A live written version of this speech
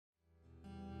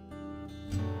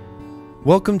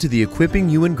Welcome to the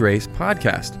Equipping You in Grace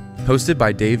podcast, hosted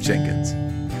by Dave Jenkins.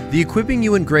 The Equipping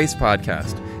You in Grace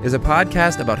podcast is a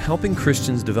podcast about helping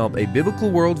Christians develop a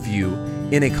biblical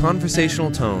worldview in a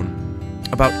conversational tone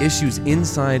about issues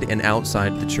inside and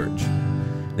outside the church.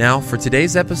 Now, for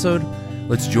today's episode,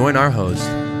 let's join our host,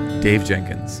 Dave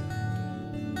Jenkins.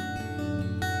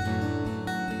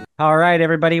 All right,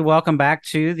 everybody, welcome back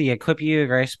to the Equip You in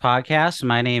Grace podcast.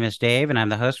 My name is Dave, and I'm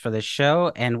the host for this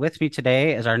show. And with me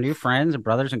today is our new friends and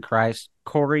brothers in Christ,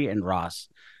 Corey and Ross.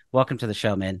 Welcome to the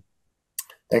show, man.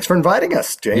 Thanks for inviting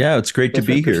us, Jay. Yeah, it's great to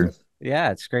be here. Yeah,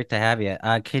 it's great to have you.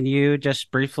 Can you just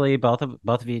briefly, both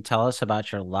of you, tell us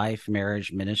about your life,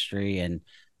 marriage, ministry, and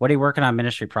what are you working on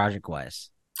ministry project-wise?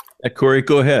 Corey,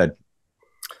 go ahead.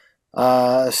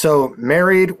 So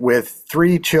married with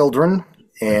 3 children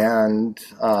and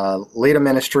lead a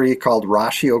ministry called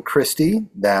Ratio Christi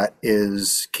that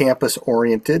is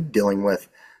campus-oriented, dealing with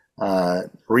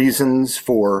reasons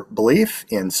for belief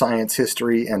in science,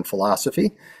 history, and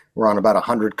philosophy. We're on about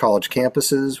 100 college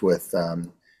campuses with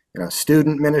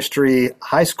student ministry,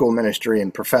 high school ministry,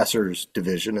 and professors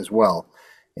division as well.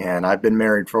 And I've been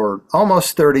married for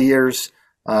almost 30 years.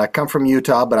 Come from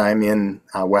Utah, but I'm in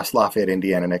West Lafayette,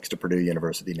 Indiana, next to Purdue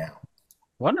University now.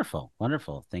 Wonderful.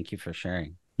 Thank you for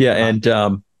sharing. Yeah, and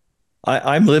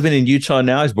I'm living in Utah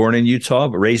now. I was born in Utah,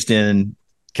 but raised in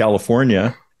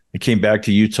California. I came back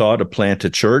to Utah to plant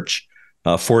a church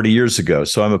 40 years ago.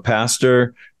 So I'm a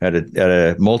pastor at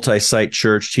a multi-site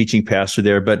church, teaching pastor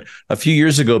there. But a few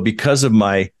years ago, because of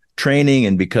my training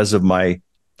and because of my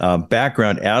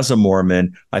background as a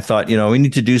Mormon, I thought, we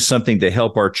need to do something to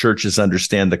help our churches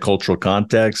understand the cultural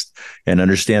context and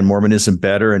understand Mormonism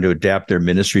better and to adapt their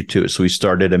ministry to it. So we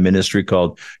started a ministry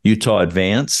called Utah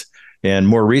Advance. And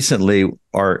more recently,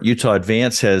 our Utah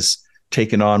Advance has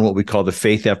taken on what we call the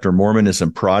Faith After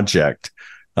Mormonism Project,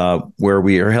 where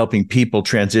we are helping people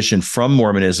transition from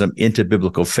Mormonism into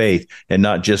biblical faith and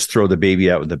not just throw the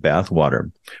baby out with the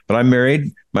bathwater. But I'm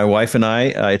married. My wife and I,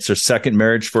 it's our second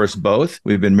marriage for us both.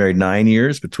 We've been married 9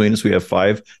 years. Between us, we have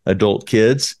 5 adult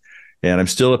kids. And I'm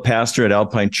still a pastor at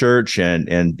Alpine Church, and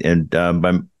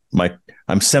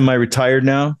I'm semi-retired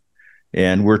now.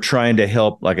 And we're trying to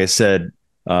help, like I said,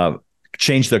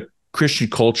 change the Christian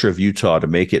culture of Utah to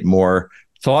make it more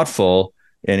thoughtful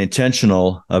and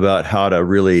intentional about how to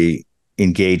really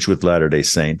engage with Latter-day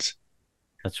Saints.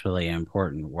 That's really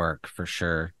important work, for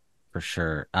sure.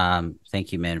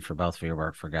 Thank you, men, for both of your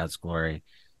work for God's glory.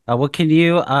 What can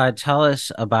you tell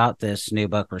us about this new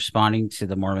book, Responding to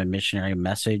the Mormon Missionary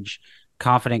Message,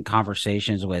 Confident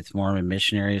Conversations with Mormon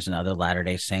Missionaries and Other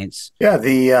Latter-day Saints? Yeah,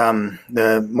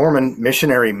 the Mormon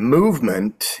missionary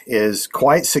movement is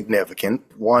quite significant.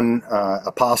 One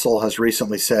apostle has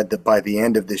recently said that by the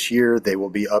end of this year, they will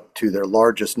be up to their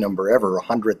largest number ever,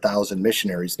 100,000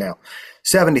 missionaries. Now,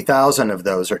 70,000 of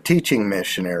those are teaching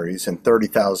missionaries and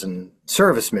 30,000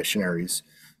 service missionaries.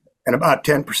 And about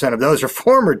 10% of those are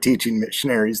former teaching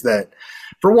missionaries that,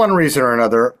 for one reason or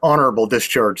another, honorable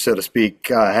discharge, so to speak,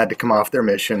 had to come off their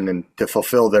mission, and to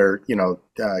fulfill their,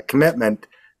 commitment,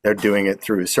 they're doing it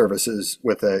through services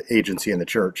with an agency in the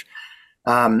church.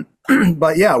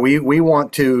 But yeah, we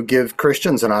want to give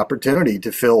Christians an opportunity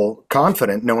to feel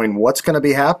confident knowing what's going to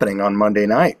be happening on Monday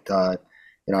night.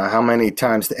 How many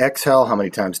times to exhale, how many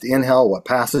times to inhale, what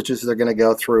passages they're going to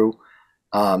go through.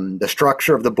 The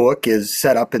structure of the book is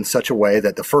set up in such a way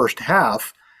that the first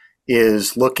half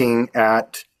is looking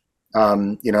at,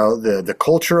 the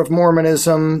culture of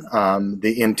Mormonism,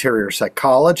 the interior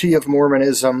psychology of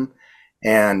Mormonism,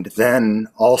 and then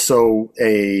also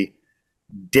a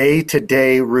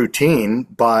day-to-day routine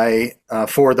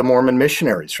for the Mormon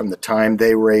missionaries, from the time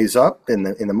they raise up in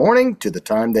the morning to the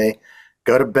time they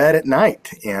go to bed at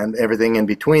night, and everything in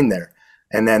between there.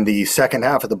 And then the second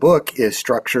half of the book is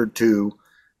structured to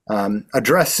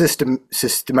address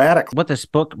systematically. What this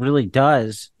book really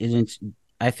does is, it's,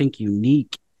 I think,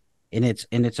 unique in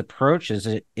its approach. Is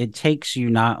it takes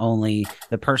you, not only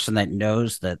the person that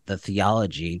knows the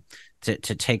theology, to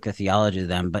take the theology to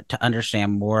them, but to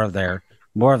understand more of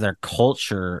their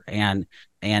culture and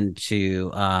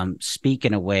to speak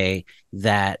in a way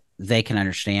that they can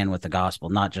understand with the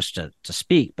gospel, not just to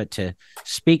speak, but to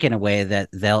speak in a way that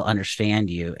they'll understand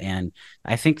you. And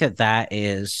I think that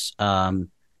is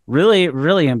really,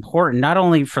 really important, not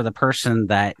only for the person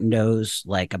that knows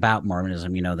about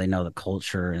Mormonism, they know the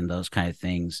culture and those kind of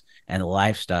things and the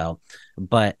lifestyle,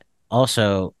 but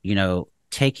also,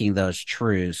 taking those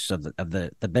truths of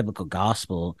the biblical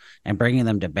gospel and bringing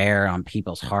them to bear on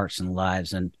people's hearts and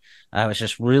lives. And I was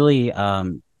just really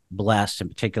blessed in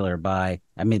particular by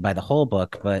the whole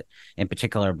book, but in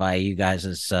particular by you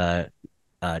guys'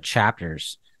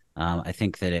 chapters I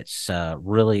think that it's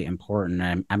really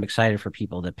important. I'm excited for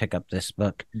people to pick up this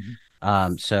book.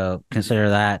 So consider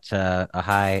that a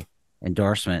high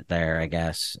endorsement there, I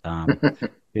guess.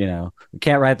 We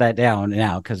can't write that down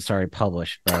now because it's already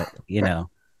published, but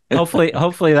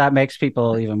hopefully that makes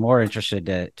people even more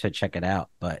interested to check it out.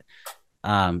 But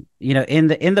in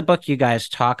the book, you guys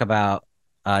talk about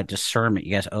discernment.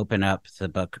 You guys open up the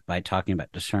book by talking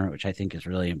about discernment, which I think is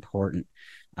really important.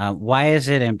 Why is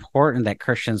it important that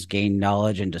Christians gain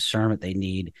knowledge and discernment they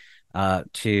need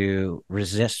to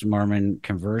resist Mormon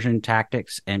conversion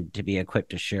tactics and to be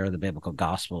equipped to share the biblical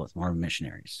gospel with Mormon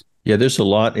missionaries? Yeah, there's a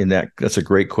lot in that. That's a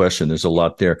great question. There's a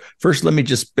lot there. First, let me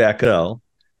just back up.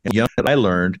 Young, I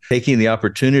learned taking the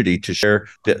opportunity to share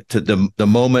the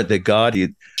moment that God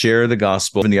share the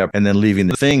gospel and then leaving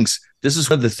the things. This is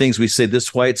one of the things we say. This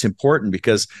is why it's important,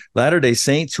 because Latter-day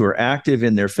Saints who are active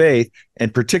in their faith,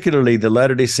 and particularly the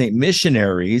Latter-day Saint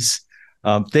missionaries,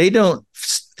 they don't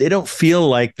feel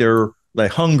like they're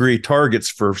like hungry targets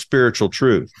for spiritual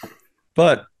truth.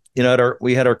 But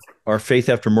we had our Faith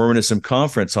After Mormonism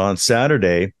conference on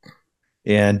Saturday,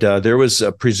 and there was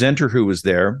a presenter who was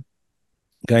there,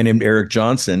 a guy named Eric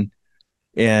Johnson,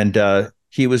 and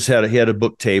he had a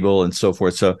book table and so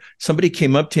forth. So somebody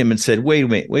came up to him and said, "Wait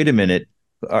a minute,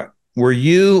 were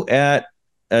you at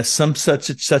some such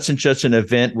and such an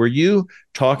event? Were you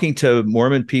talking to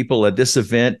Mormon people at this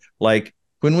event? Like,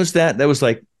 when was that? That was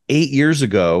like 8 years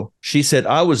ago." She said,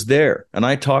 "I was there and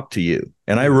I talked to you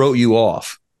and I wrote you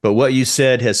off, but what you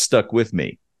said has stuck with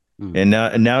me." And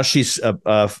now she's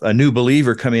a new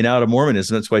believer coming out of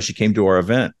Mormonism. That's why she came to our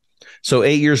event. So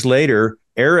 8 years later,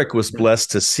 Eric was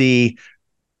blessed to see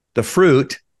the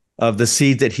fruit of the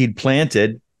seed that he'd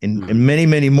planted, and many,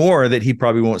 many more that he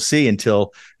probably won't see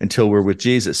until we're with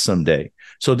Jesus someday.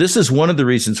 So this is one of the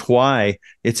reasons why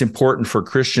it's important for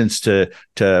Christians to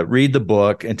read the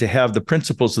book and to have the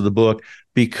principles of the book,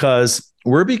 because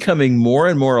we're becoming more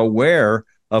and more aware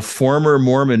of former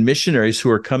Mormon missionaries who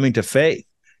are coming to faith.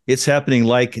 It's happening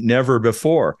like never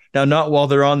before. Now, not while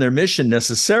they're on their mission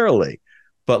necessarily,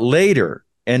 but later.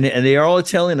 And they are all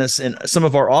telling us, and some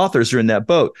of our authors are in that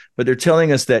boat, but they're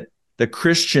telling us that the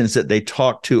Christians that they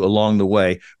talked to along the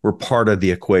way were part of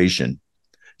the equation.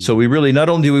 So we really, not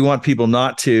only do we want people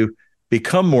not to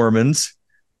become Mormons,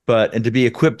 and to be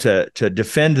equipped to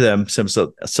defend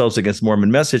themselves against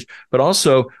Mormon message, but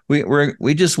also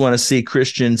we just want to see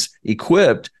Christians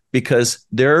equipped, because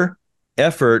their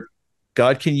effort,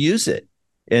 God can use it.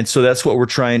 And so that's what we're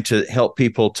trying to help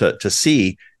people to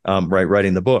see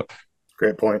writing the book.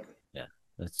 Great point.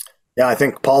 Yeah, I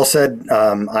think Paul said,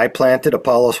 I planted,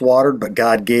 Apollos watered, but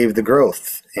God gave the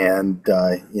growth. And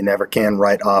you never can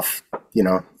write off,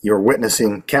 your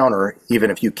witnessing counter,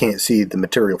 even if you can't see the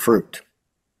material fruit.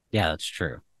 Yeah, that's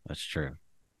true. That's true.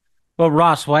 Well,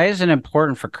 Ross, why is it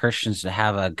important for Christians to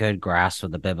have a good grasp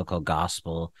of the biblical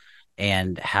gospel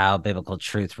and how biblical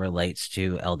truth relates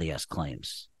to LDS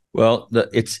claims? Well,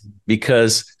 it's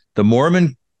because the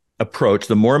Mormon approach,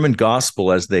 the Mormon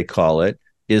gospel, as they call it,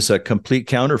 is a complete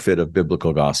counterfeit of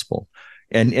biblical gospel.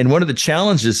 And one of the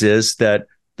challenges is that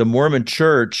the Mormon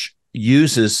church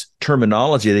uses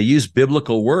terminology. They use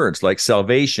biblical words like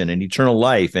salvation and eternal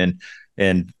life and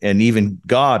even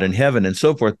God and heaven and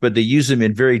so forth, but they use them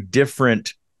in very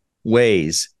different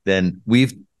ways than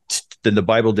the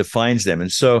Bible defines them.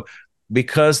 And so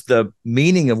because the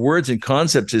meaning of words and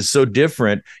concepts is so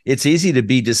different, it's easy to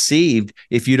be deceived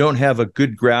if you don't have a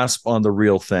good grasp on the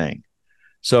real thing.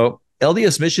 So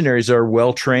LDS missionaries are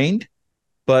well trained,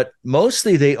 but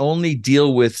mostly they only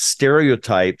deal with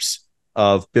stereotypes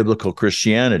of biblical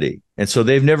Christianity. And so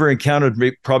they've never encountered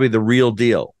probably the real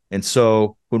deal. And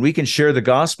so when we can share the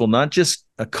gospel, not just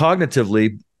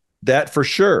cognitively, that for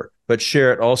sure, but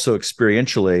share it also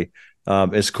experientially,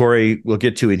 as Corey will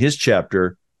get to in his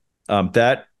chapter,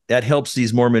 that helps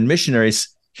these Mormon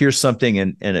missionaries hear something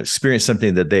and experience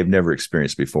something that they've never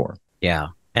experienced before. Yeah.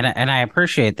 And I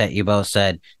appreciate that you both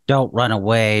said, don't run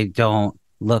away, don't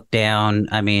look down.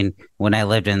 I mean, when I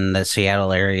lived in the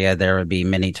Seattle area, there would be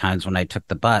many times when I took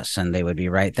the bus and they would be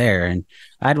right there. And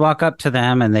I'd walk up to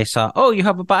them and they saw, oh, you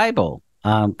have a Bible.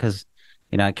 Because,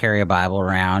 I carry a Bible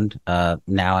around.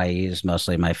 Now I use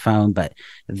mostly my phone, but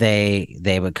they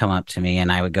would come up to me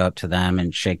and I would go up to them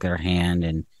and shake their hand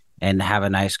and have a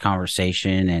nice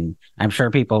conversation. And I'm sure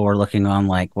people were looking on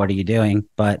like, what are you doing?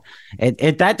 But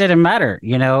that didn't matter.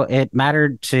 It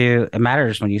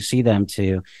matters when you see them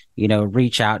to,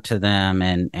 reach out to them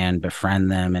and befriend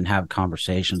them and have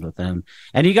conversations with them.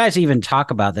 And you guys even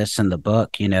talk about this in the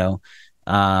book,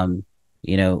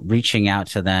 reaching out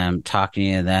to them,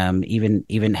 talking to them,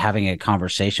 even having a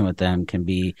conversation with them can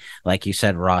be, like you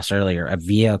said, Ross, earlier, a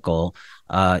vehicle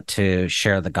to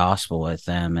share the gospel with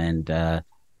them. And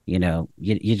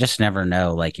you just never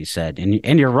know, like you said,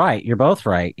 and you're right, you're both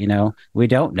right. We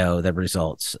don't know the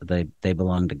results. They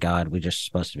belong to God. We're just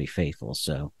supposed to be faithful.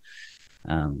 So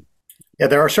yeah,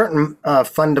 there are certain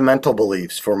fundamental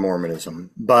beliefs for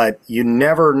Mormonism, but you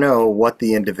never know what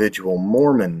the individual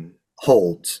Mormon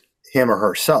holds, him or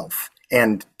herself,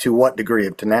 and to what degree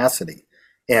of tenacity,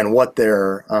 and what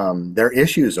their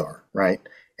issues are, right?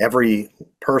 Every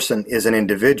person is an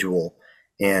individual,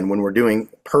 and when we're doing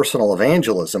personal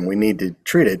evangelism, we need to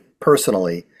treat it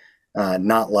personally,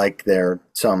 not like they're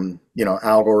some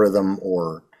algorithm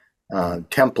or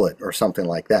template or something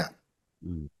like that.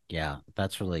 Yeah,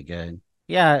 that's really good.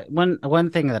 Yeah, one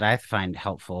thing that I find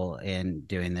helpful in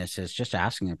doing this is just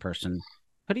asking a person,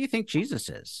 "Who do you think Jesus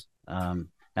is?"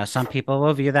 Now, some people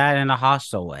will view that in a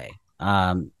hostile way.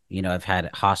 I've had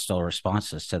hostile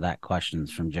responses to that questions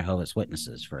from Jehovah's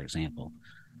Witnesses, for example.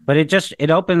 But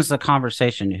it opens the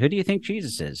conversation. Who do you think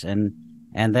Jesus is? And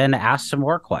then ask some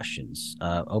more questions.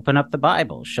 Open up the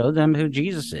Bible. Show them who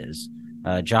Jesus is.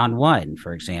 John 1,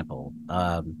 for example.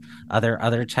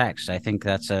 Other texts. I think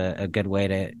that's a good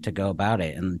way to go about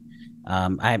it. And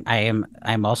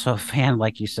I'm also a fan,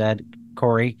 like you said,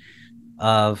 Corey,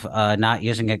 of not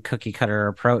using a cookie cutter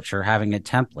approach or having a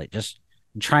template. Just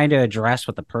trying to address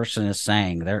what the person is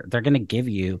saying. They're going to give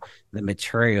you the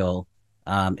material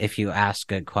if you ask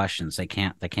good questions. They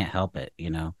can't help it.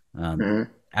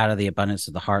 Out of the abundance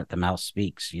of the heart, the mouth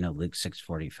speaks. Luke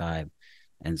 6:45.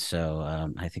 And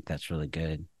so I think that's really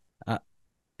good.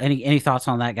 Any thoughts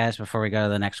on that, guys, before we go to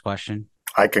the next question?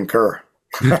 I concur.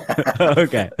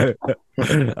 Okay.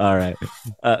 All right.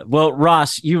 Well,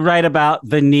 Ross, you write about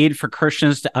the need for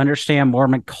Christians to understand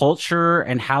Mormon culture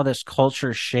and how this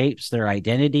culture shapes their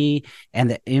identity and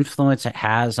the influence it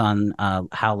has on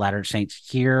how Latter-day Saints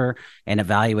hear and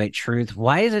evaluate truth.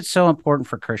 Why is it so important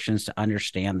for Christians to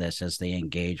understand this as they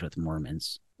engage with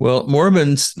Mormons? Well,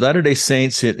 Mormons, Latter-day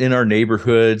Saints in our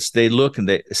neighborhoods, they look and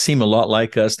they seem a lot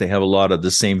like us. They have a lot of the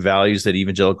same values that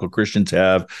evangelical Christians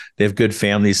have. They have good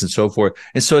families and so forth.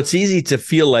 And so it's easy to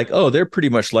feel like, oh, they're pretty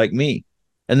much like me.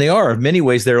 And they are. In many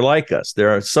ways, they're like us.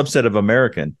 They're a subset of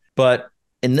American. But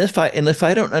if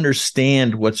I don't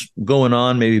understand what's going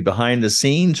on maybe behind the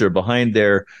scenes or behind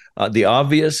the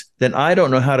obvious, then I don't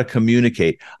know how to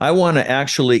communicate. I want to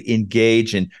actually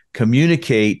engage and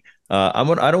communicate. I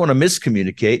don't want to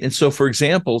miscommunicate. And so, for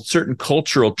example, certain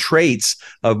cultural traits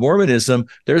of Mormonism,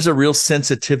 there's a real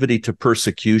sensitivity to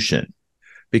persecution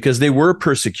because they were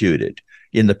persecuted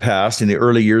in the past, in the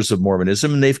early years of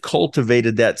Mormonism, and they've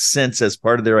cultivated that sense as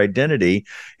part of their identity.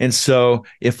 And so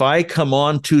if I come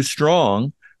on too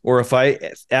strong, or if I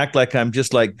act like I'm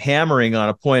just like hammering on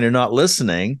a point and not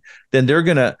listening, then they're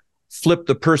going to flip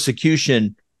the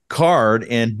persecution card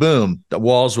and boom, the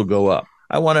walls will go up.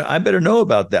 I better know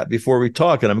about that before we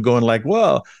talk. And I'm going like,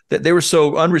 well, that they were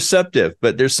so unreceptive,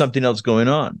 but there's something else going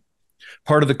on.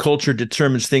 Part of the culture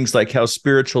determines things like how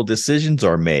spiritual decisions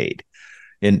are made.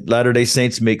 And Latter-day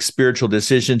Saints make spiritual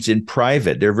decisions in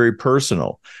private. They're very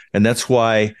personal. And that's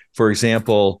why, for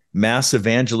example, mass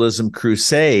evangelism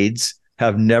crusades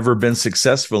have never been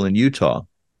successful in Utah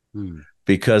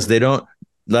because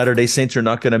Latter-day Saints are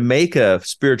not going to make a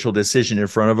spiritual decision in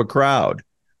front of a crowd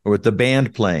or with the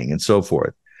band playing and so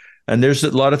forth. And there's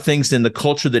a lot of things in the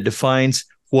culture that defines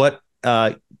what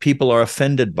people are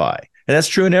offended by. And that's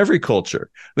true in every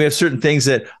culture. We have certain things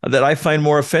that I find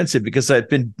more offensive because I've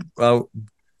been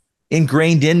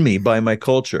ingrained in me by my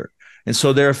culture. And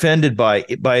so they're offended by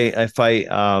if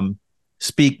I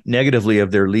speak negatively of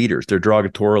their leaders, they're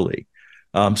derogatorily.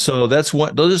 So those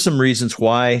are some reasons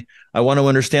why I want to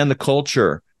understand the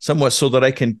culture somewhat so that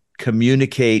I can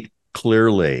communicate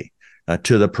clearly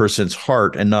to the person's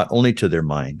heart and not only to their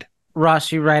mind.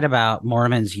 Ross, you write about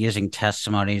Mormons using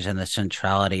testimonies and the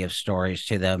centrality of stories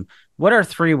to them. What are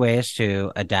 3 ways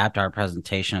to adapt our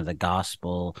presentation of the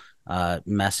gospel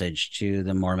message to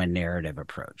the Mormon narrative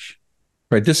approach?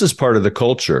 Right. This is part of the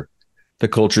culture. The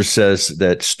culture says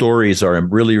that stories are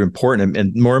really important,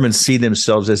 and Mormons see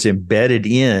themselves as embedded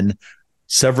in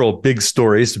several big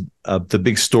stories, the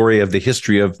big story of the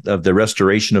history of the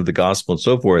restoration of the gospel and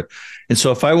so forth. And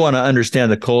so if I want to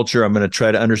understand the culture, I'm going to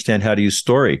try to understand how to use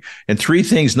story. And 3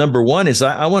 things. Number 1 is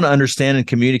I want to understand and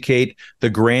communicate the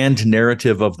grand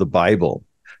narrative of the Bible.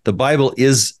 The Bible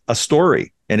is a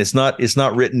story. And it's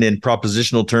not written in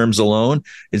propositional terms alone.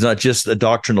 It's not just a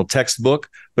doctrinal textbook,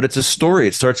 but it's a story.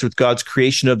 It starts with God's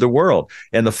creation of the world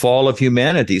and the fall of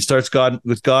humanity. It starts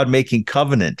with God making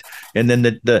covenant, and then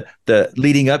the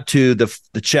leading up to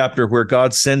the chapter where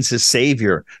God sends his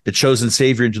Savior, the chosen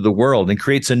Savior, into the world and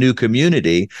creates a new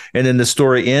community. And then the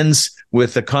story ends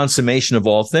with the consummation of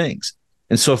all things.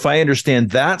 And so if I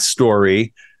understand that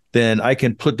story, then I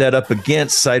can put that up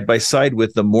against side by side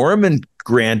with the Mormon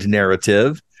grand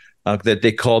narrative that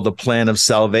they call the plan of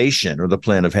salvation or the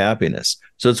plan of happiness.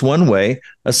 So it's one way.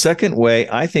 A second way,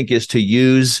 I think, is to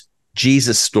use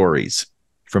Jesus stories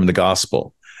from the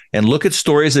gospel and look at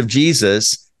stories of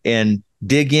Jesus and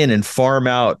dig in and farm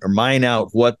out or mine out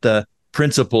what the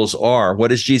principles are.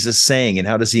 What is Jesus saying and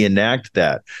how does he enact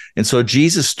that? And so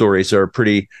Jesus stories are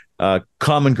pretty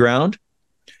common ground.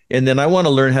 And then I want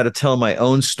to learn how to tell my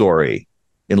own story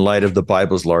in light of the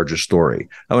Bible's larger story.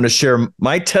 I want to share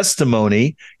my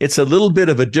testimony. It's a little bit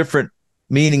of a different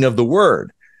meaning of the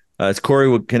word.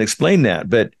 Corey can explain that.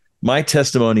 But my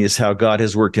testimony is how God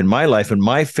has worked in my life and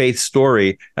my faith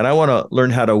story. And I want to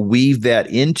learn how to weave that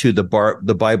into the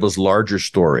Bible's larger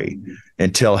story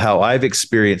and tell how I've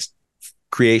experienced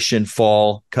creation,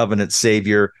 fall, covenant,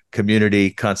 Savior,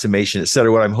 community, consummation, et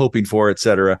cetera, what I'm hoping for, et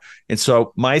cetera. And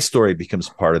so my story becomes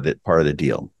part of the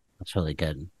deal. That's really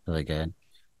good. Really good.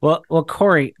 Well,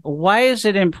 Corey, why is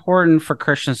it important for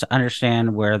Christians to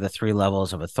understand where the three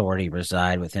levels of authority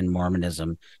reside within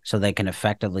Mormonism so they can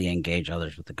effectively engage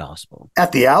others with the gospel?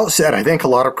 At the outset, I think a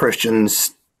lot of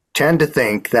Christians tend to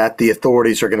think that the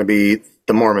authorities are going to be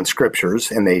the Mormon scriptures,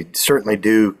 and they certainly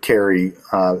do carry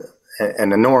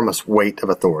an enormous weight of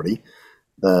authority.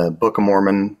 The Book of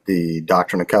Mormon, the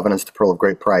Doctrine and Covenants, the Pearl of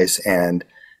Great Price, and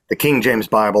the King James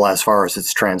Bible, as far as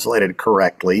it's translated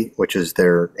correctly, which is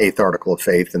their 8th article of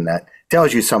faith, and that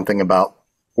tells you something about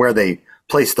where they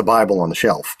place the Bible on the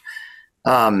shelf.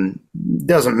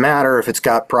 Doesn't matter if it's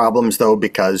got problems, though,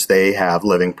 because they have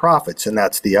living prophets, and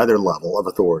that's the other level of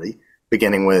authority,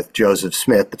 beginning with Joseph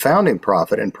Smith, the founding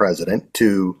prophet and president,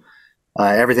 to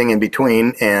everything in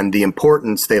between, and the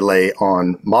importance they lay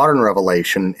on modern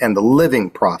revelation and the living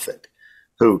prophet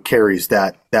who carries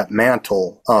that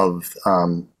mantle of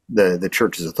the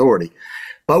church's authority.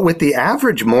 But with the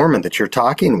average Mormon that you're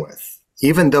talking with,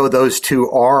 even though those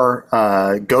two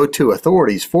are go-to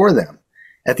authorities for them,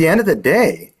 at the end of the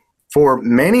day, for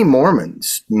many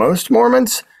Mormons, most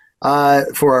Mormons,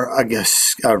 for I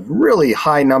guess a really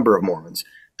high number of Mormons,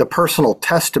 the personal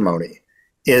testimony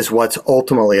is what's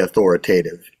ultimately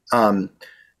authoritative.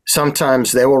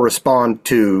 Sometimes they will respond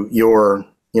to your,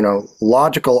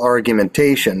 logical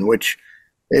argumentation, which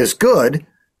is good,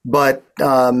 but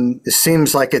it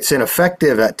seems like it's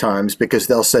ineffective at times because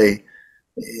they'll say,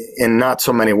 in not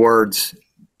so many words,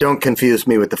 don't confuse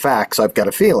me with the facts, I've got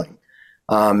a feeling.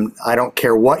 I don't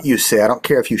care what you say. I don't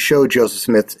care if you show Joseph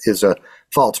Smith is a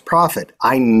false prophet.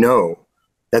 I know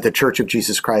that the Church of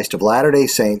Jesus Christ of Latter-day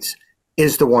Saints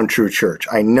is the one true church.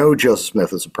 I know Joseph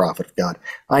Smith is a prophet of God.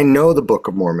 I know the Book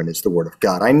of Mormon is the Word of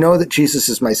God. I know that Jesus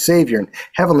is my Savior and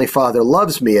Heavenly Father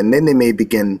loves me. And then they may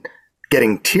begin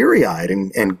getting teary-eyed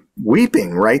and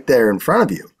weeping right there in front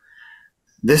of you.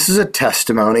 This is a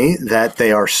testimony that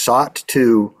they are sought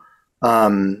to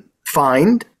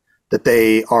find, that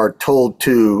they are told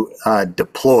to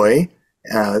deploy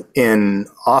in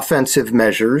offensive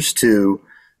measures to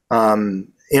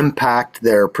impact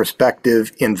their prospective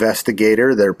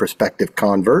investigator, their prospective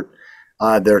convert.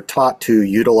 They're taught to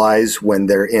utilize when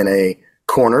they're in a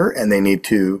corner and they need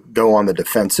to go on the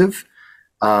defensive.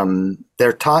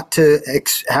 They're taught to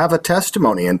have a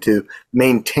testimony and to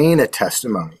maintain a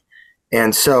testimony.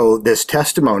 And so this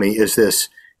testimony is this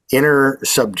inner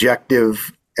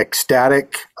subjective,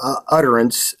 ecstatic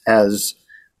utterance, as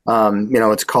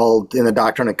it's called in the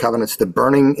Doctrine and Covenants, the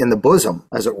burning in the bosom,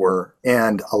 as it were.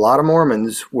 And a lot of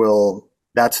Mormons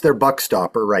that's their buck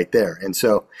stopper right there. And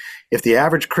so if the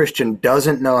average Christian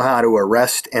doesn't know how to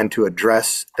arrest and to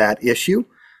address that issue,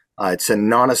 it's a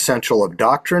non-essential of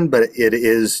doctrine, but it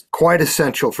is quite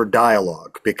essential for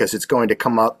dialogue because it's going to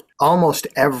come up almost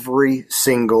every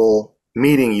single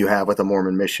meeting you have with a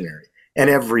Mormon missionary. And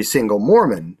every single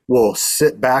Mormon will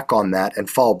sit back on that and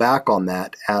fall back on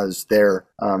that as their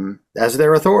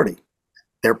authority,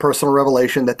 their personal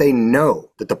revelation that they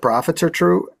know that the prophets are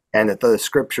true and that the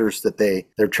scriptures that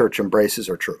their church embraces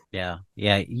are true. Yeah.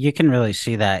 You can really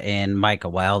see that in Micah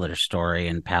Wilder's story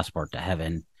in Passport to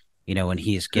Heaven. When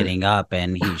he's getting up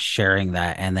and he's sharing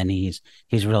that, and then he's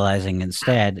realizing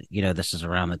instead, this is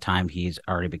around the time he's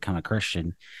already become a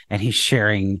Christian, and he's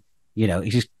sharing,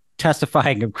 he's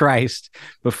testifying of Christ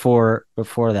before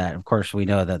that. Of course, we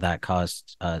know that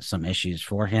caused some issues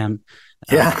for him.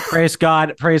 Yeah. Praise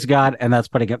God, and that's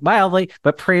putting it mildly.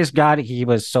 But praise God, he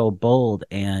was so bold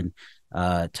and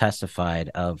testified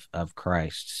of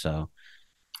Christ. So,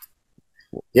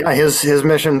 yeah, his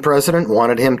mission president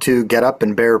wanted him to get up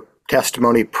and bear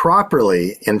testimony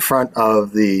properly in front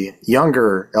of the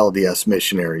younger LDS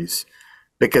missionaries,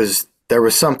 because there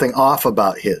was something off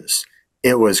about his.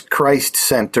 It was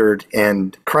Christ-centered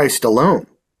and Christ alone.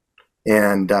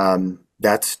 And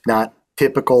that's not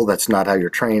typical. That's not how you're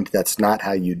trained. That's not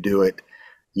how you do it.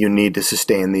 You need to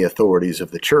sustain the authorities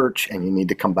of the church, and you need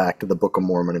to come back to the Book of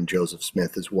Mormon and Joseph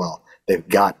Smith as well. They've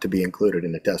got to be included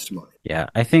in the testimony. Yeah,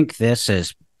 I think this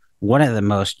is one of the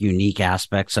most unique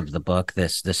aspects of the book,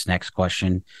 this next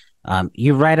question.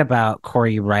 You write about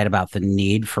the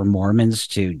need for Mormons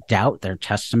to doubt their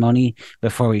testimony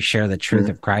before we share the truth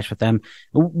of Christ with them.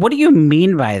 What do you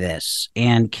mean by this?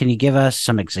 And can you give us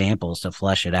some examples to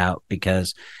flesh it out?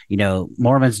 Because,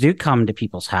 Mormons do come to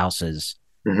people's houses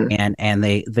and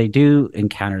they do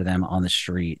encounter them on the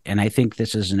street. And I think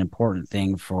this is an important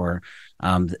thing for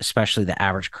especially the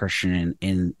average Christian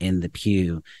in the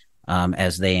pew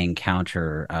as they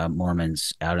encounter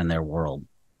Mormons out in their world.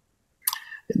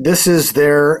 This is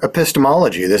their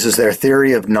epistemology. This is their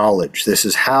theory of knowledge. This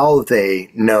is how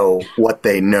they know what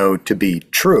they know to be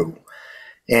true.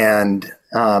 And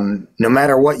no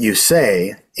matter what you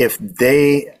say, if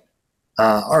they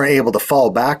are able to fall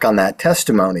back on that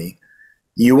testimony,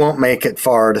 you won't make it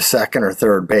far to second or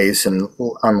third base and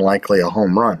unlikely a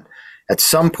home run. At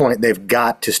some point, they've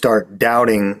got to start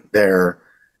doubting their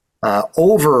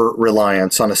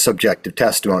over-reliance on a subjective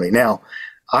testimony. Now,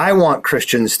 I want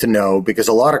Christians to know, because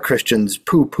a lot of Christians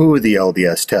poo-poo the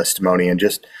LDS testimony and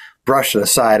just brush it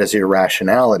aside as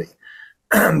irrationality.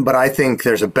 But I think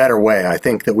there's a better way. I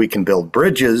think that we can build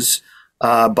bridges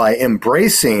by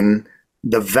embracing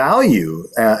the value,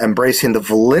 embracing the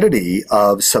validity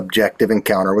of subjective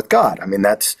encounter with God. I mean,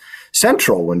 that's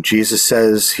central. When Jesus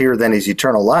says, "Here then is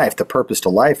eternal life," the purpose to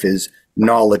life is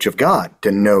knowledge of God,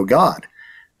 to know God.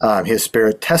 His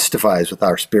Spirit testifies with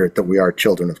our spirit that we are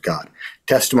children of God.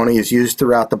 Testimony is used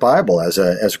throughout the Bible. As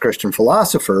a Christian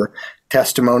philosopher,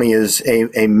 testimony is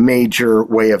a major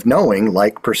way of knowing,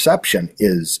 like perception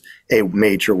is a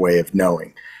major way of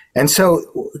knowing. And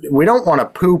so we don't want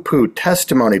to poo-poo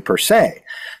testimony per se.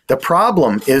 The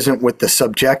problem isn't with the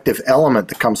subjective element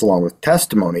that comes along with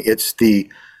testimony. It's the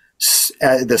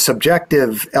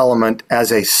subjective element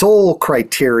as a sole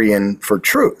criterion for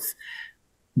truth.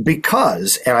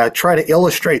 Because, and I try to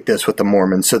illustrate this with the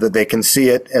Mormons so that they can see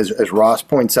it, as Ross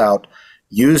points out,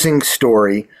 using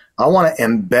story. I want to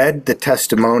embed the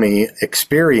testimony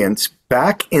experience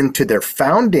back into their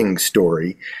founding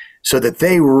story so that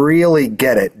they really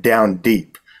get it down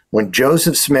deep. When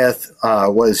Joseph Smith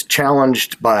was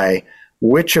challenged by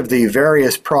which of the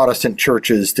various Protestant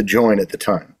churches to join at the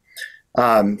time,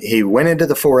 he went into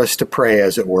the forest to pray,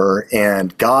 as it were,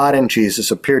 and God and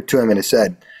Jesus appeared to him and he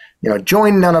said,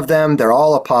 join none of them. They're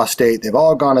all apostate. They've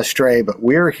all gone astray, but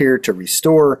we're here to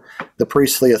restore the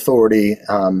priestly authority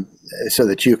so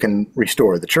that you can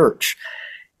restore the church.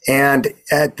 And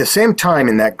at the same time,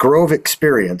 in that Grove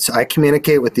experience, I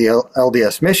communicate with the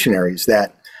LDS missionaries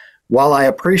that while I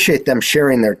appreciate them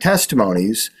sharing their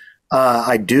testimonies,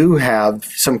 I do have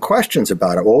some questions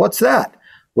about it. Well, what's that?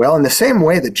 Well, in the same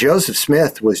way that Joseph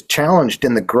Smith was challenged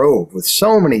in the Grove with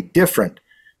so many different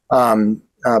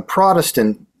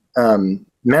Protestant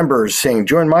members saying,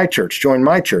 join my church,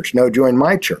 no, join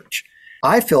my church.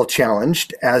 I feel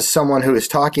challenged as someone who is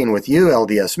talking with you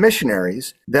LDS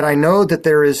missionaries that I know that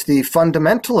there is the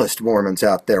fundamentalist Mormons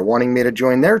out there wanting me to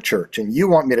join their church, and you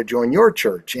want me to join your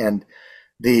church, and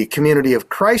the Community of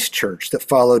Christ Church that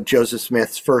followed Joseph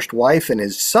Smith's first wife and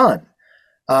his son,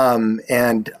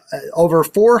 and over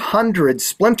 400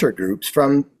 splinter groups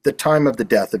from the time of the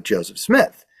death of Joseph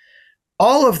Smith.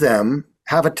 All of them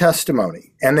have a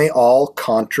testimony, and they all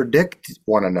contradict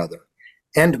one another.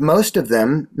 And most of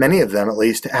them, many of them at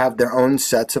least, have their own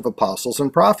sets of apostles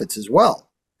and prophets as well.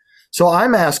 So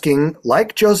I'm asking,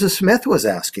 like Joseph Smith was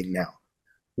asking now,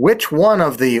 which one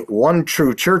of the one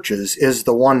true churches is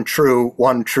the one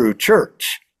true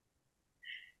church?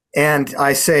 And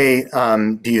I say,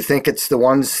 do you think it's the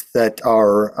ones that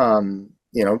are,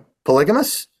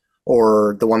 polygamous,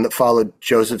 or the one that followed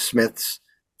Joseph Smith's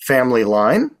family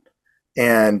line?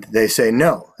 And they say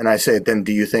no. And I say, then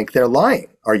do you think they're lying?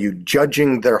 Are you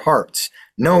judging their hearts,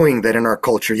 knowing that in our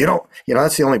culture,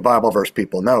 that's the only Bible verse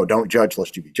people know, don't judge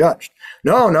lest you be judged.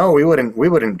 No, we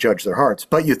wouldn't judge their hearts,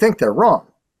 but you think they're wrong.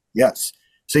 Yes.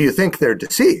 So you think they're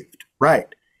deceived, right?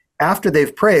 after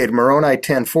they've prayed Moroni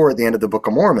 10:4 at the end of the Book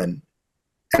of Mormon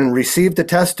and received the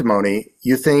testimony,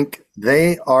 you think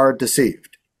they are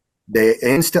deceived. They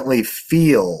instantly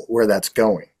feel where that's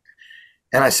going.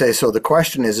 And I say, so the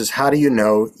question is how do you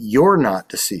know you're not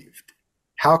deceived?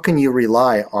 How can you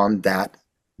rely on that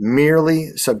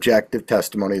merely subjective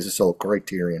testimony as a sole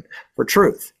criterion for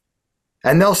truth?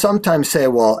 And they'll sometimes say,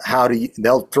 well,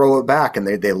 they'll throw it back, and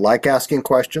they like asking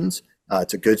questions.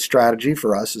 It's a good strategy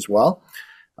for us as well.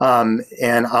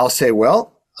 And I'll say,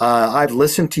 well, I've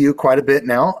listened to you quite a bit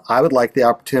now. I would like the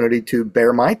opportunity to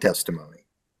bear my testimony.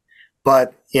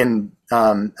 But in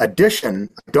addition,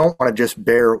 I don't want to just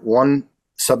bear one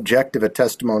subjective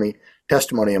testimony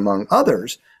among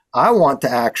others. I want to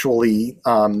actually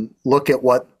look at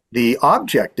what the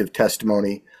objective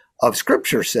testimony of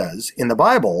Scripture says in the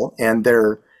Bible. And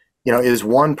there, is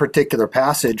one particular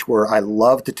passage where I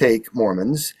love to take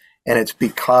Mormons, and it's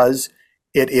because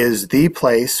it is the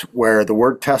place where the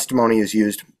word testimony is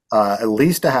used at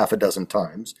least a half a dozen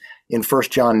times in 1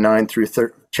 John 9 through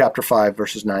chapter 5,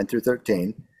 verses 9 through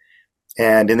 13.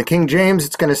 And in the King James,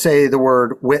 it's going to say the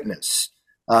word witness.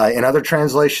 In other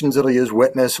translations, it'll use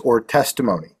witness or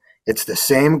testimony. It's the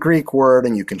same Greek word,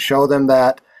 and you can show them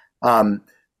that.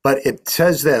 But it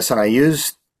says this, and I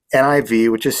use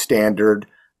NIV, which is standard,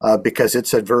 because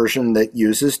it's a version that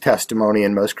uses testimony,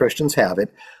 and most Christians have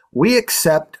it. We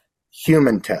accept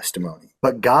human testimony,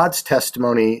 but God's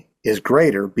testimony is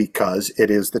greater because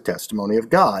it is the testimony of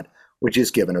God, which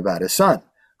is given about his Son.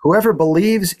 Whoever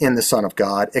believes in the Son of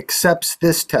God accepts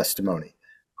this testimony.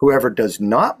 Whoever does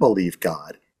not believe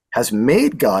God has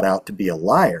made God out to be a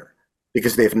liar,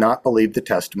 because they've not believed the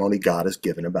testimony God has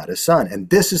given about his Son. And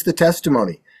this is the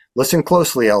testimony. Listen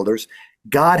closely, elders.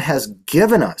 God has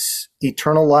given us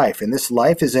eternal life, and this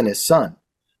life is in his Son.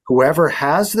 Whoever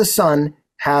has the Son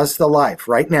has the life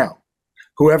right now.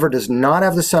 Whoever does not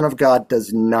have the Son of God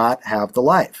does not have the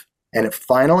life. And it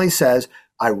finally says,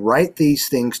 I write these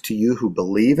things to you who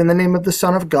believe in the name of the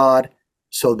Son of God,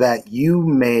 so that you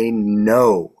may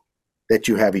know that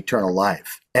you have eternal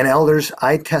life. And elders,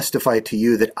 I testify to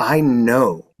you that I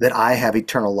know that I have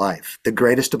eternal life, the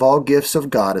greatest of all gifts of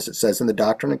God, as it says in the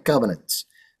Doctrine and Covenants.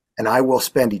 And I will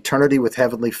spend eternity with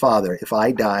Heavenly Father if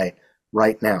I die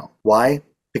right now. Why?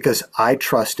 Because I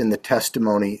trust in the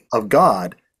testimony of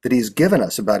God that he's given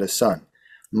us about his Son.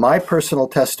 My personal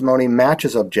testimony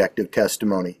matches objective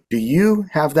testimony. Do you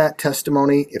have that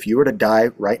testimony? If you were to die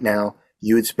right now,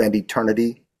 you would spend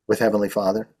eternity with Heavenly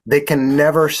Father? They can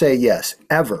never say yes,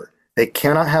 ever. They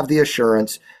cannot have the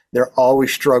assurance. They're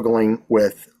always struggling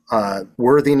with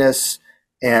worthiness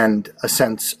and a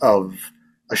sense of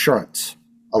assurance,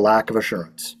 a lack of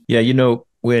assurance. Yeah,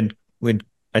 when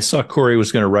I saw Corey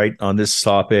was going to write on this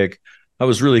topic, I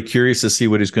was really curious to see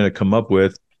what he's going to come up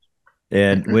with.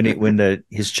 And when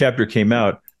his chapter came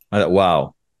out, I thought,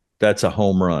 wow, that's a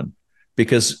home run.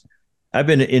 Because I've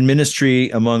been in ministry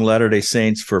among Latter-day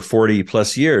Saints for 40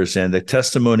 plus years, and the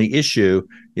testimony issue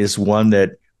is one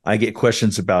that I get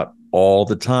questions about all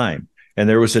the time. And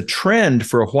there was a trend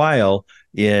for a while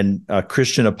in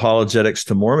Christian apologetics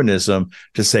to Mormonism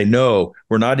to say, no,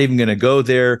 we're not even going to go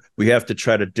there. We have to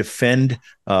try to defend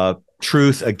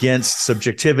truth against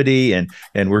subjectivity, and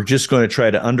we're just going to try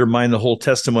to undermine the whole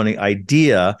testimony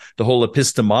idea, the whole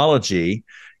epistemology,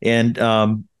 and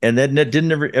that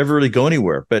didn't ever really go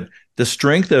anywhere. But the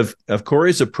strength of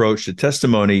Corey's approach to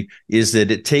testimony is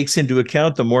that it takes into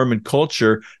account the Mormon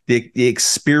culture, the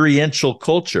experiential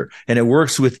culture, and it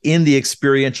works within the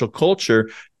experiential culture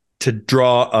to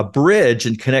draw a bridge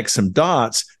and connect some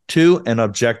dots to an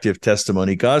objective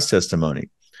testimony, God's testimony.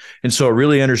 And so it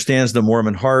really understands the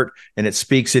Mormon heart, and it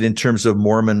speaks it in terms of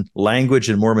Mormon language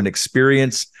and Mormon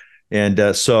experience.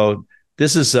 And so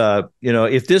this is,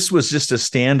 if this was just a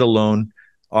standalone,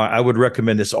 I would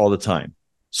recommend this all the time.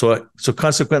 So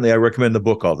consequently, I recommend the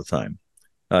book all the time,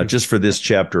 just for this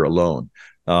chapter alone,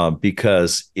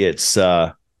 because it's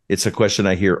a question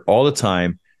I hear all the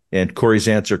time. And Corey's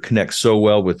answer connects so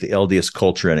well with the LDS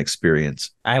culture and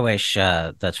experience. I wish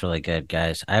that's really good,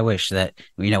 guys. I wish that,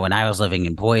 when I was living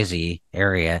in Boise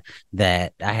area,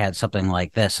 that I had something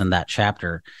like this in that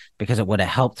chapter, because it would have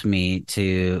helped me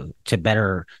to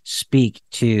better speak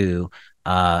to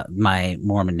my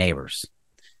Mormon neighbors.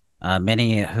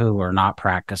 Many who were not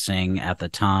practicing at the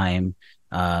time,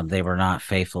 they were not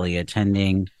faithfully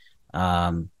attending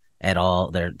at all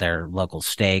their local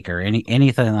stake or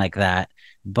anything like that.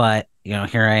 But,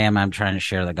 here I am, I'm trying to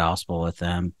share the gospel with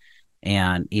them.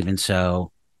 And even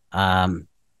so,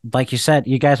 like you said,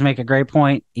 you guys make a great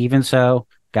point. Even so,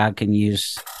 God can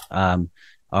use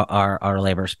our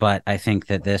labors. But I think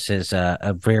that this is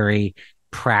a very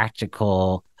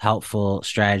practical helpful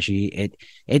strategy.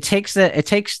 It takes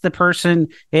the person.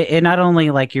 It not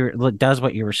only like does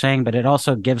what you were saying, but it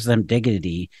also gives them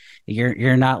dignity.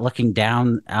 You're not looking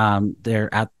down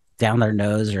down their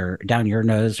nose or down your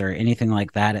nose or anything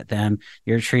like that at them.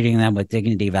 You're treating them with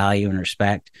dignity, value, and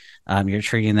respect. You're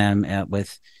treating them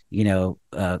with loving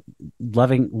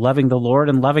the Lord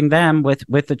and loving them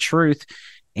with the truth.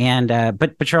 And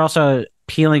but you're also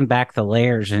peeling back the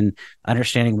layers and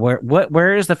understanding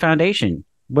where is the foundation?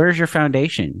 Where's your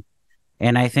foundation?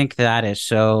 And I think that is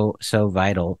so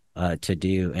vital to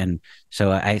do. And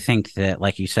so I think that,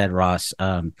 like you said, Ross,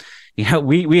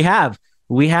 we have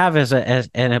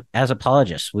as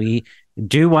apologists, we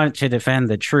do want to defend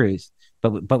the truth,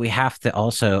 but we have to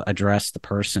also address the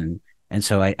person. And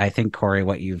so I think, Corey,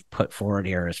 what you've put forward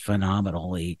here is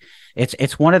phenomenally.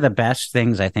 It's one of the best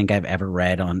things I think I've ever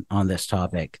read on this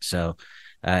topic. So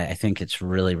I think it's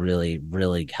really, really,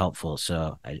 really helpful.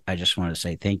 So I just want to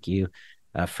say thank you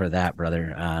for that,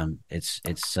 brother. It's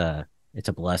a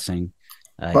blessing.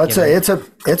 Well, it's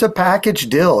a package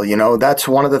deal. That's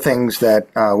one of the things that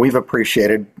we've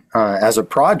appreciated as a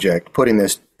project, putting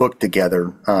this book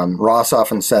together. Ross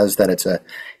often says that it's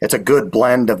a good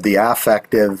blend of the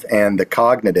affective and the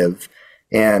cognitive.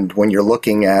 And when you're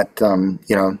looking at some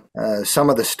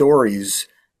of the stories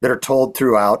that are told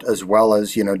throughout, as well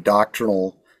as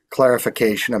doctrinal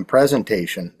clarification and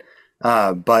presentation,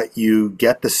 but you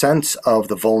get the sense of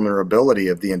the vulnerability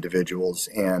of the individuals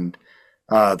and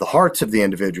the hearts of the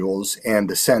individuals, and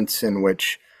the sense in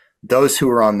which those who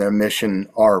are on their mission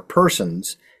are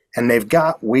persons, and they've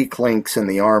got weak links in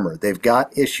the armor. They've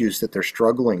got issues that they're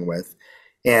struggling with,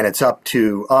 and it's up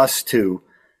to us to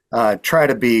try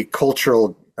to be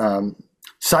cultural,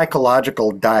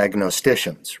 psychological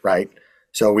diagnosticians, right?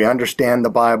 So we understand the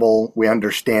Bible, we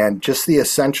understand just the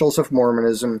essentials of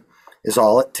Mormonism is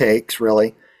all it takes,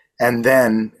 really, and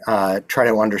then try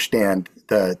to understand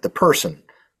the person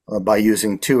by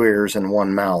using two ears and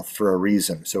one mouth for a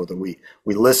reason, so that we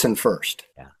listen first.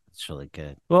 Yeah, that's really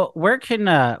good. Well, where can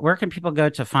people go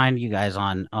to find you guys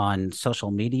on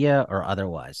social media or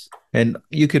otherwise? And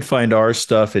you could find our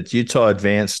stuff at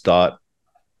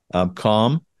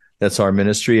utahodvance.com. That's our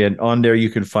ministry, and on there you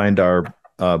can find our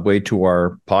way to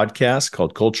our podcast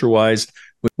called Culture Wise.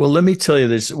 Well, let me tell you,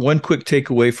 there's one quick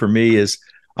takeaway for me is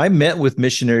I met with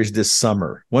missionaries this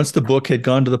summer once the book had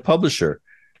gone to the publisher.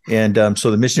 And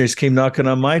so the missionaries came knocking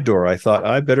on my door. I thought,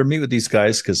 I better meet with these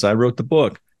guys because I wrote the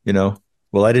book.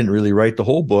 Well, I didn't really write the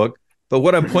whole book. But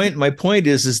my point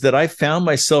is that I found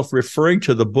myself referring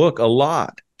to the book a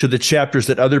lot, to the chapters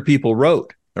that other people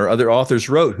wrote or other authors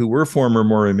wrote who were former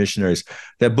Mormon missionaries.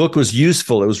 That book was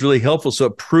useful. It was really helpful. So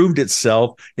it proved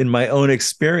itself in my own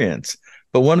experience.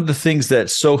 But one of the things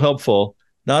that's so helpful,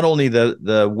 not only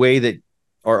the way that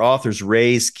our authors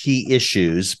raise key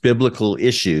issues, biblical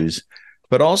issues,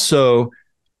 but also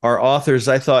our authors,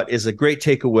 I thought, is a great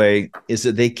takeaway, is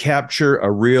that they capture a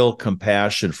real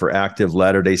compassion for active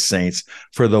Latter-day Saints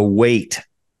for the weight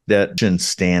that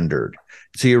standard.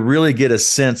 So you really get a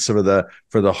sense for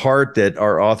the heart that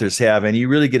our authors have, and you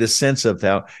really get a sense of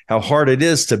how hard it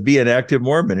is to be an active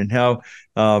Mormon and how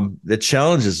the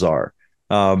challenges are.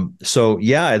 So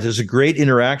yeah, there's a great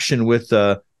interaction with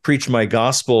the Preach My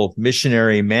Gospel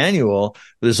missionary manual.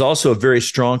 There's also a very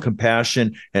strong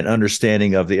compassion and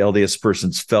understanding of the LDS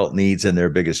person's felt needs and their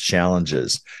biggest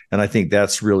challenges. And I think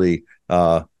that's really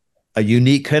a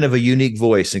unique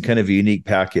voice and kind of a unique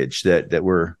package that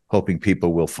we're hoping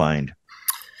people will find.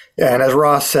 Yeah, and as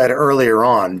Ross said earlier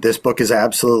on, this book is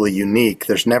absolutely unique.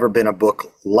 There's never been a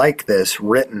book like this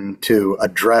written to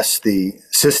address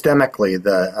systemically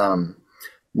the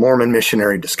Mormon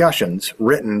missionary discussions,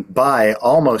 written by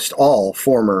almost all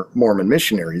former Mormon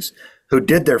missionaries who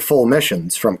did their full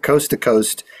missions from coast to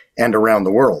coast and around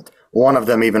the world. One of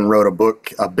them even wrote a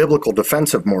book, A Biblical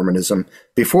Defense of Mormonism,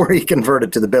 before he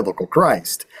converted to the biblical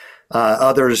Christ.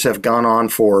 Others have gone on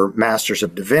for Masters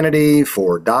of Divinity,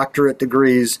 for doctorate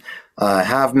degrees,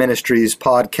 have ministries,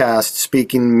 podcasts,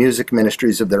 speaking, music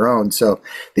ministries of their own. So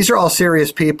these are all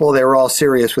serious people. They were all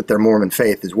serious with their Mormon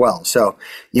faith as well. So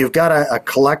you've got a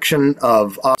collection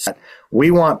of us.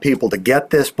 We want people to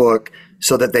get this book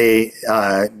so that they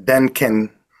then can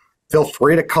feel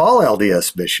free to call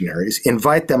LDS missionaries,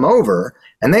 invite them over,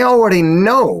 and they already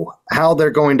know how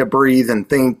they're going to breathe and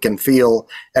think and feel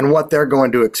and what they're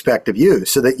going to expect of you,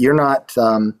 so that you're not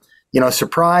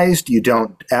surprised, you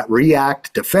don't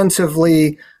react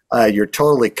defensively, you're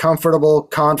totally comfortable,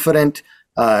 confident.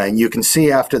 You can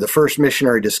see after the first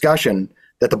missionary discussion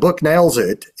that the book nails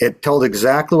it. It told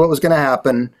exactly what was going to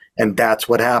happen, and that's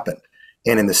what happened.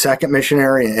 And in the second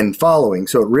missionary and following,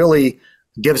 so it really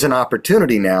gives an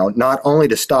opportunity now not only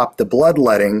to stop the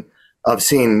bloodletting of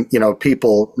seeing,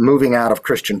 people moving out of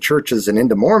Christian churches and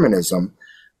into Mormonism,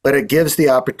 but it gives the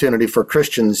opportunity for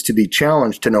Christians to be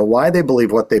challenged to know why they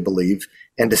believe what they believe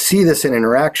and to see this in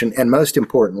interaction, and most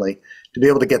importantly, to be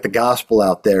able to get the gospel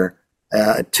out there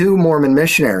to Mormon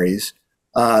missionaries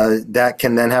that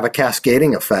can then have a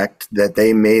cascading effect that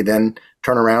they may then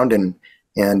turn around and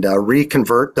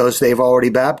reconvert those they've already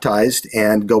baptized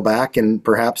and go back and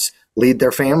perhaps lead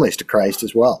their families to Christ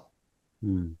as well.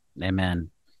 Amen.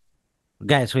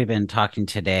 Guys, we've been talking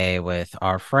today with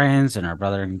our friends and our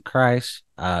brother in Christ,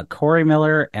 Corey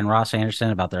Miller and Ross Anderson,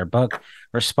 about their book,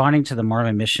 Responding to the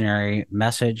Mormon Missionary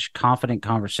Message, Confident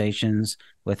Conversations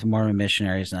with Mormon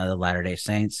Missionaries and Other Latter-day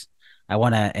Saints. I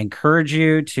want to encourage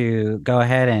you to go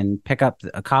ahead and pick up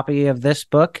a copy of this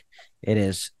book. It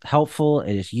is helpful.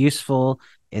 It is useful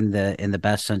in the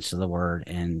best sense of the word.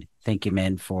 And thank you,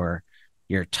 men, for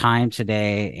your time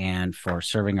today and for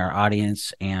serving our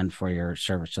audience and for your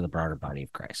service to the broader body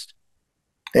of Christ.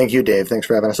 Thank you, Dave. Thanks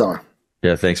for having us on.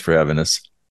 Yeah, thanks for having us.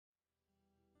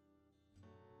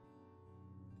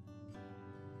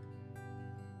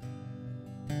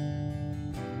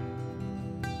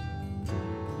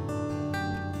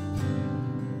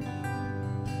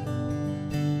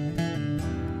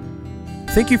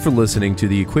 Thank you for listening to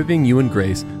the Equipping You in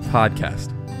Grace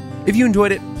podcast. If you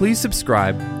enjoyed it, please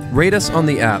subscribe, rate us on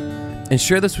the app, and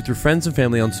share this with your friends and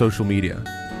family on social media.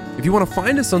 If you want to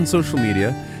find us on social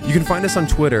media, you can find us on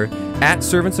Twitter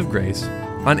 @Servants of Grace,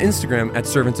 on Instagram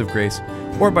 @Servants of Grace,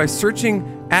 or by searching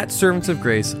 @Servants of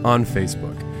Grace on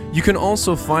Facebook. You can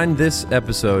also find this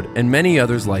episode and many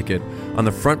others like it on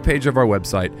the front page of our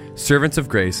website,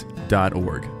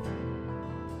 servantsofgrace.org.